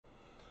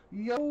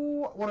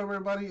Yo, what up,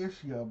 everybody?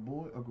 It's your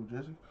boy, Uncle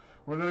Jesse.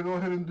 We're going to go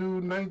ahead and do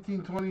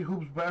 1920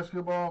 Hoops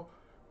Basketball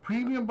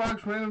Premium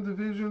Box Random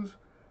Divisions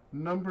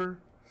number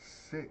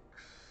 6.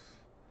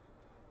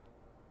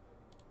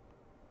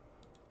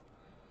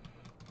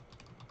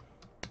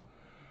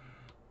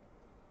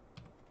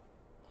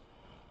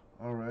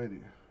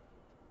 Alrighty.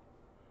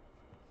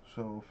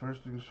 So,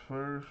 first things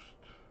first,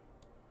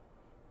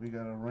 we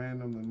got to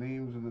random the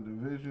names in the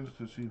divisions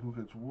to see who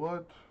hits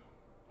what.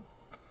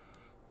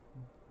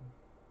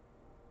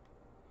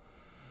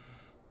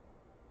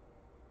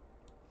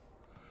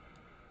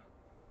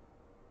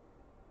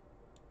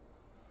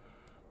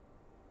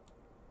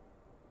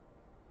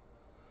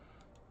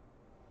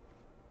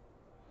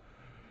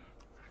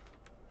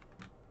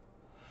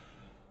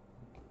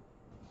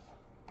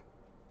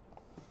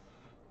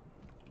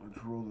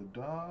 Let's roll the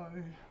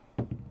die.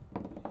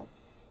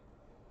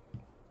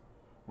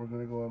 We're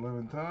going to go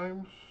 11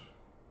 times.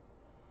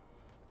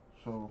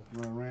 So,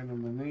 we're going to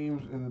random the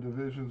names in the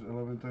divisions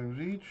 11 times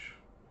each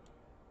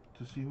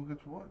to see who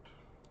gets what.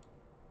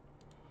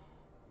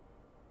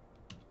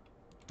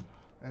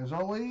 As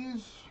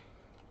always,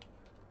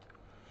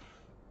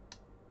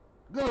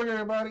 good luck,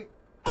 everybody.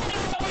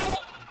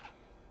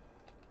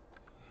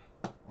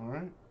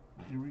 Alright,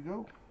 here we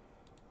go.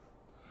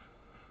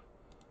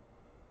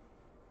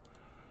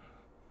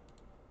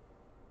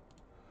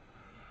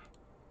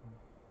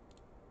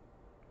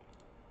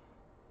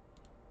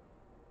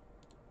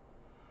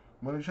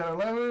 Money shot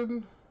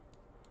 11.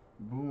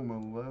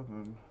 Boom,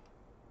 11.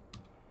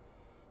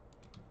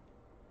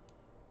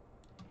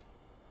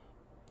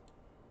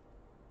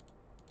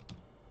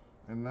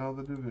 And now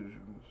the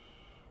divisions.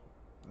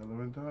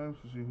 11 times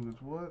to see who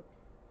gets what.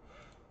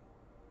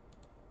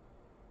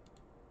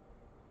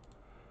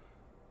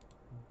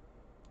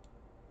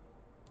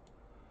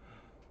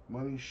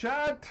 Money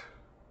shot.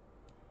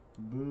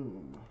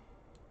 Boom.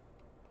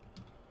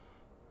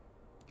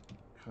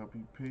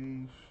 Copy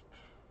paste.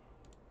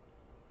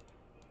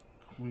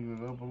 Clean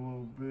it up a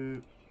little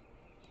bit.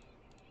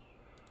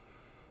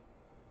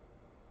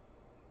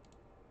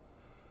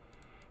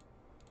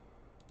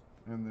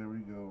 And there we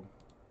go.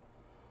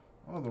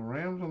 Oh, the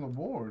Rams on the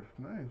board.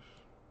 Nice.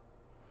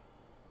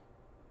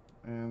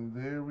 And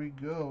there we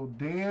go.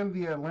 Dan,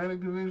 the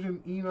Atlantic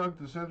Division. Enoch,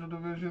 the Central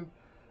Division.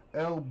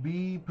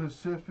 LB,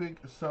 Pacific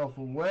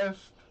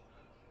Southwest.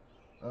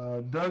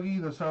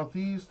 Dougie, the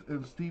Southeast.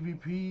 And Stevie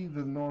P,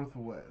 the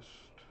Northwest.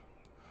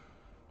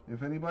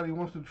 If anybody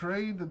wants to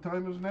trade, the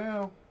time is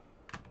now.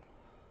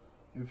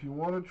 If you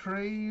want to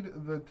trade,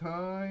 the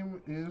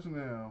time is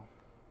now.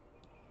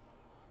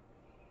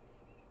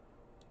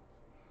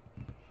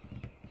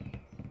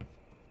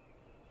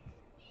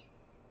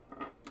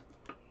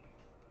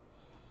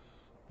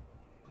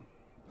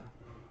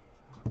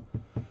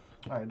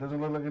 Alright,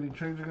 doesn't look like any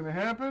trades are going to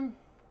happen.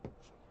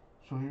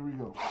 So here we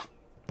go.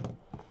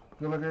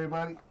 Good luck,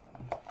 everybody.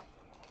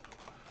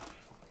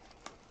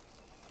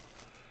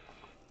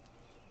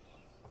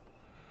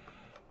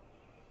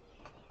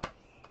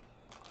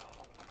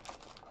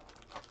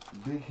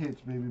 Big hits,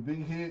 baby.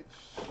 Big hits.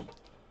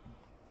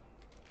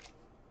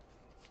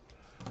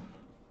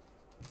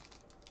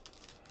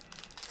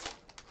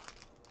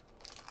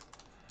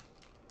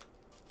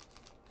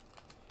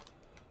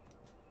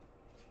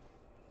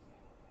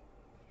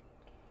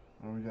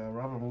 And we got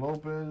Robin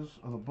Lopez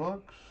of the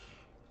Bucks.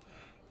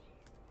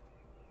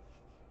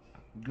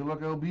 Good luck,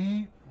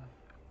 LB.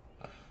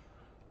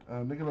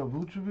 Nikola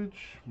Vucevic,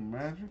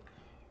 Magic.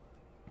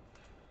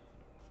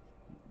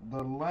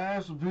 The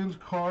last Vince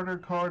Carter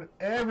card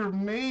ever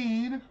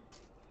made,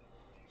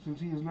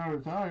 since he is now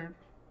retired.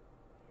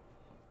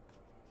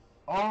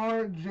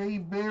 R.J.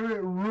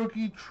 Barrett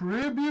Rookie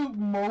Tribute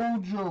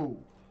Mojo.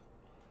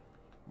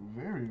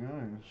 Very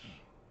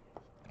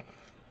nice.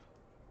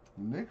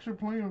 Knicks are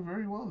playing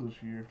very well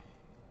this year.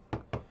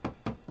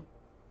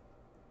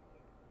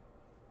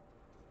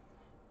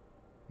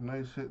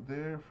 Nice hit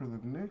there for the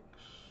Knicks.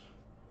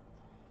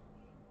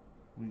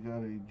 We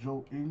got a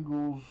Joe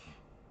Ingles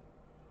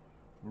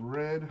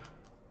red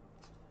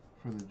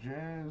for the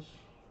Jazz.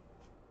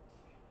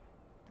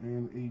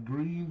 And a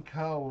green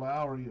Kyle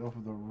Lowry of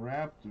the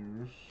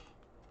Raptors,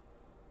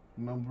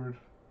 numbered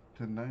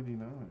to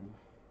 99.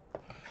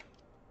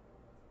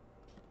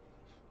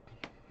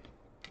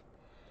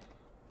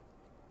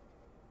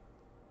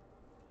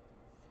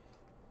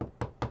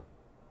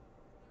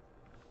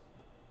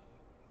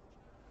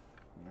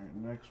 Alright,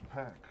 next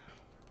pack.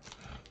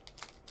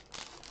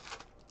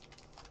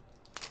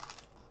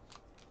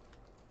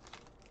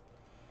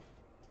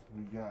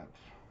 We got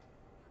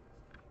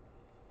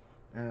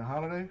Aaron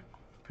Holiday,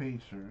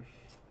 Pacers.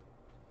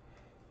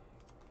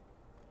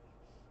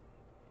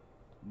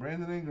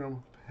 Brandon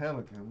Ingram,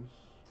 Pelicans.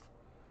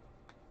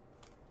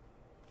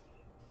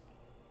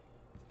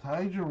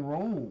 Ty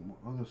Jerome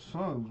of the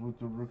Suns with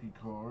the rookie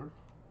card.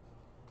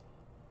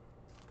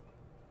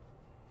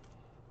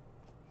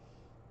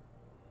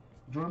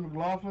 Jordan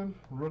McLaughlin,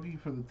 rookie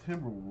for the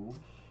Timberwolves.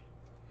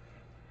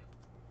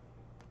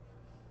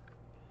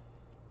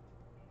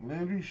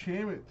 Landry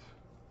Shamet,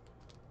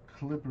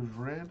 Clippers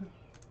red.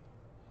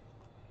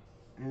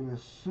 And a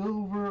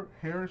silver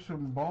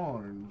Harrison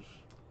Barnes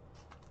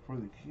for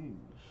the Kings.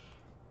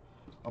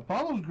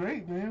 Apollo's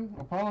great, man.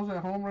 Apollo's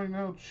at home right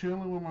now,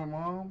 chilling with my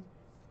mom.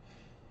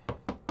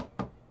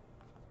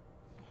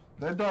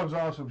 That dog's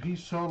awesome.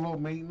 He's so low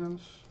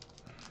maintenance.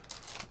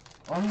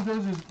 All he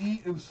does is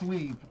eat and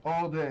sleep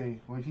all day.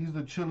 Like, he's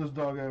the chillest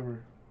dog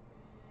ever.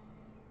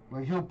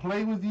 Like, he'll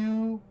play with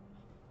you,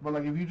 but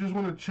like if you just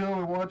want to chill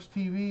and watch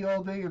TV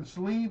all day and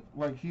sleep,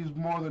 like he's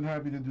more than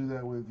happy to do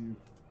that with you.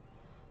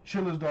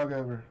 Chillest dog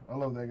ever. I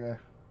love that guy.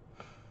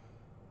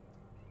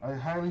 I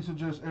highly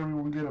suggest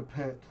everyone get a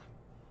pet.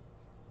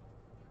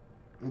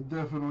 It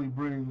definitely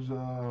brings,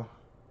 that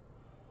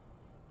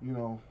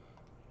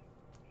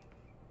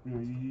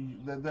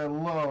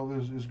love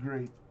is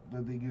great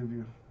that they give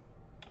you.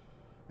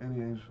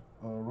 Anyways,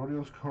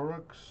 Rodeos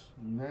Corux,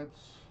 Nets,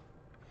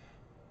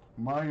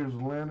 Myers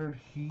Leonard,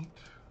 Heat.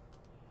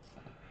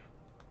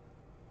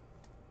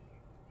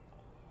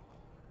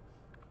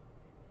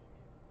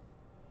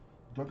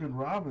 Duncan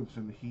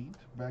Robinson, Heat.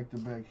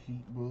 Back-to-back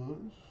Heat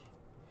Buzz.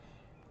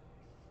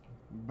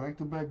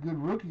 Back-to-back good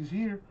rookies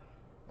here.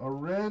 A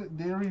red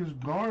Darius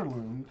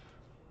Garland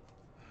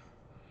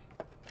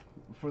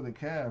for the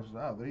Cavs.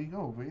 Ah, there you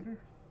go, Vader.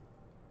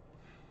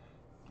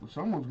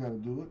 Someone's got to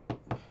do it.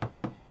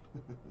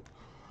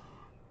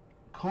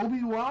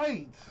 Kobe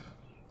White.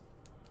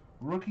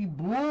 Rookie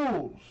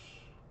Bulls.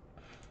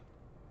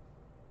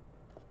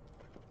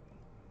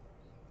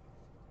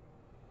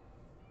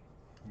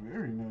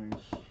 Very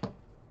nice.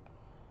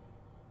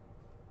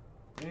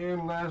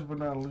 And last but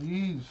not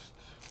least,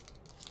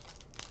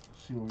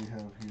 let's see what we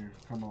have here.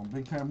 Come on,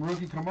 big time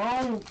rookie, come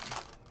on!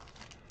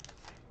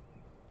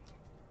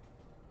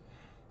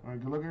 Alright,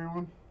 good luck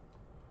everyone.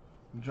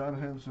 John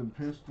Henson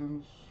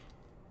Pistons.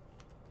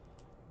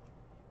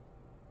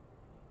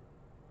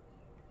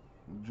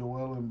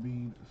 Joel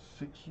Embiid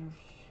Sixers.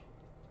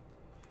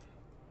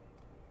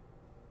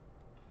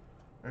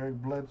 Eric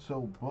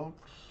Bledsoe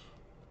Bucks.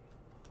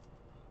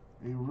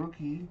 A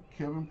rookie,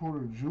 Kevin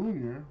Porter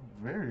Jr.,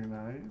 very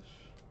nice,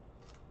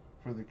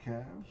 for the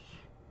Cavs.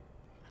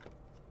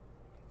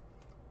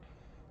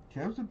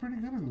 Cavs did pretty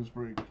good in this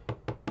break.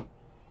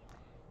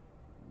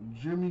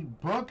 Jimmy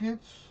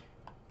Buckets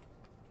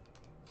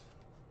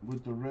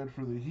with the red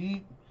for the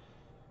Heat.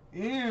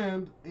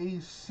 And a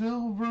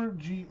silver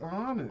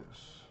Giannis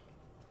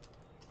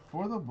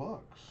for the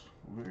Bucks.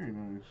 Very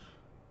nice.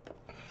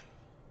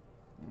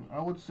 I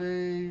would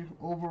say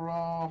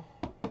overall,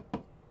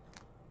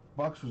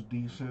 box was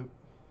decent.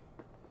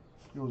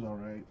 It was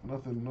alright.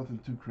 Nothing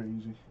too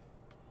crazy.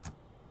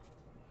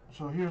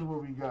 So here's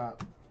what we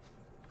got.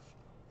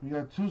 We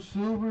got two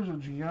silvers, a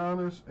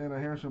Giannis and a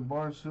Harrison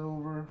Barnes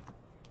silver.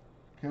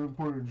 Kevin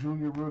Porter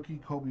Jr. rookie,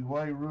 Kobe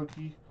White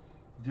rookie,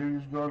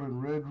 Darius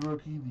Garland red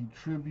rookie, the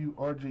tribute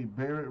RJ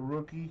Barrett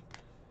rookie,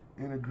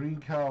 and a green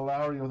Kyle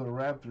Lowry of the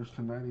Raptors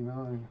to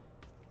 99.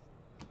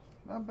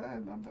 Not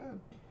bad, not bad.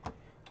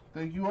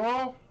 Thank you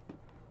all.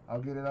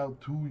 I'll get it out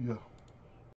to you.